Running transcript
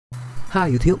Hi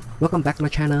YouTube, welcome back to my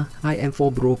channel. I am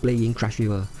 4Bro playing Crash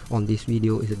River. On this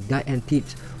video is a guide and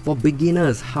tips for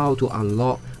beginners how to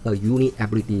unlock a unit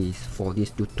abilities. For this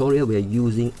tutorial we are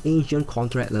using Ancient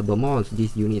Contract Level Mons.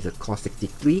 This unit is a cost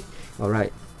 63.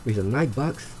 Alright, with a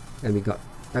 $9 and we got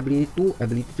ability 2,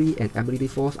 ability 3 and ability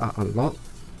 4 are unlocked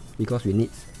because we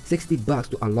need $60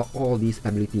 to unlock all these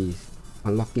abilities.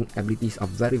 Unlocking abilities are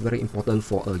very important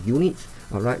for a unit.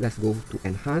 Alright, let's go to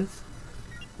enhance.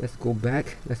 Let's go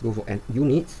back. Let's go for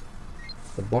units.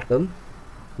 The bottom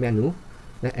menu.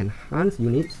 Let's enhance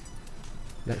units.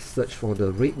 Let's search for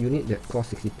the red unit that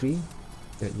costs 63.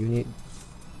 That unit.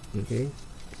 Okay.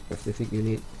 Specific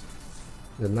unit.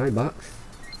 The $9.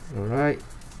 Alright.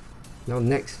 Now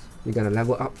next, we're gonna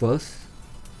level up first.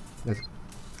 Let's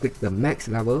click the max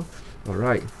level.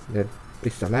 Alright. Then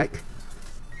please select.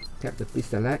 Tap the please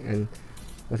select and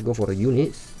let's go for the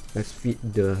units. Let's feed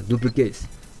the duplicates.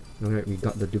 Alright, we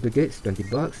got the duplicates, $20,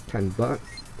 $10,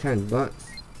 $10.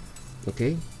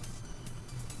 Okay.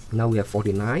 Now we have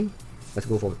 49. Let's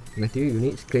go for material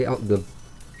units. Clear out the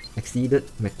exceeded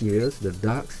materials, the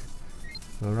ducks.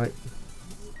 Alright.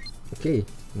 Okay,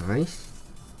 nice.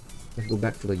 Let's go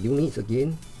back to the units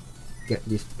again. Get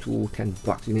these two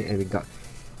 $10 unit and we got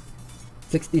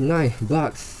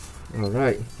 $69.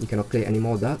 Alright, you cannot clear any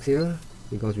more ducks here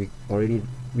because we already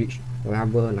reached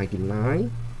level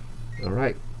 99.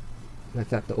 Alright. Let's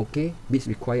tap the OK. Bits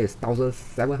requires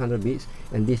 1700 bits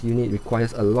and this unit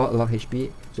requires a lot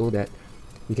HP so that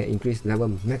we can increase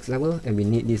level max level, and we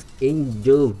need these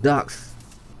angel ducks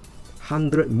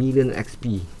 100 million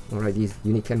XP. Alright, this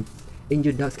unit can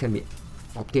angel ducks can be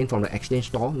obtained from the exchange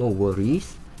store, no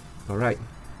worries. Alright,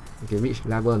 okay, reach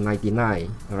level 99.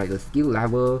 Alright, the skill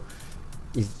level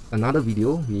is another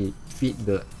video. We feed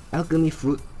the alchemy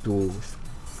fruit to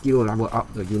skill level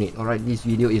up the unit. Alright, this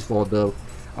video is for the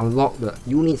unlock the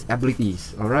unit's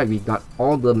abilities. Alright, we got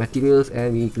all the materials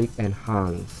and we click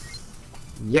enhance.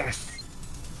 Yes!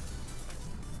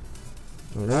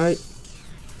 Alright,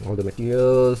 all the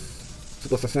materials,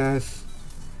 super success.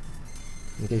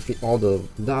 Okay, fit all the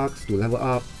ducks to level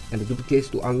up and the duplicates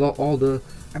to unlock all the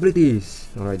abilities.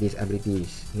 Alright, these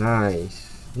abilities.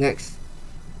 Nice. Next,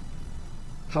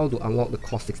 how to unlock the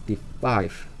cost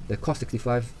 65. The cost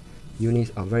 65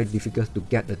 units are very difficult to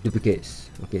get the duplicates,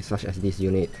 okay, such as this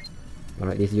unit.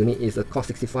 Alright, this unit is a cost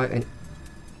 65 and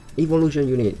evolution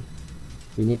unit.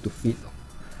 We need to feed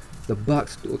the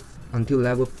bucks to until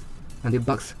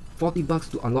bucks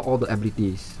 $40 to unlock all the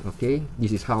abilities. Okay,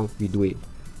 this is how we do it.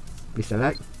 Please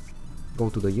select,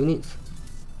 go to the units.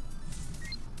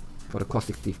 For the cost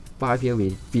 65 here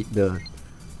we feed the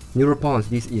nurupons.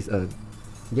 This is a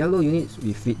yellow unit.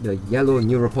 We feed the yellow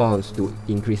nurupons to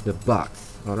increase the bucks.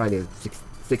 Alright,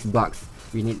 $6.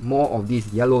 We need more of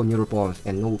these yellow nurupons,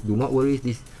 and no, do not worry,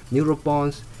 these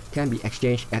nurupons can be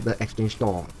exchanged at the exchange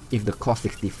store. If the cost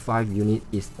 65 unit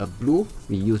is a blue,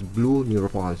 we use blue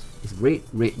nurupons. It's red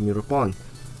nurupon,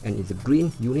 and it's a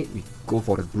green unit, we go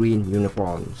for the green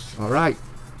nurupons. Alright,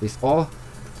 that's all.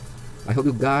 I hope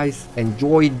you guys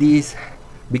enjoy this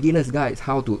beginner's guide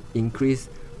how to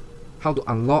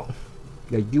unlock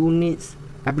the units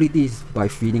abilities by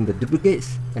feeding the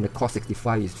duplicates, and the cost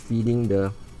 65 is feeding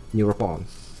the nurupons.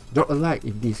 Drop a like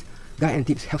if this guide and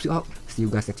tips helps you out. See you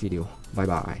guys next video. Bye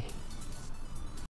bye.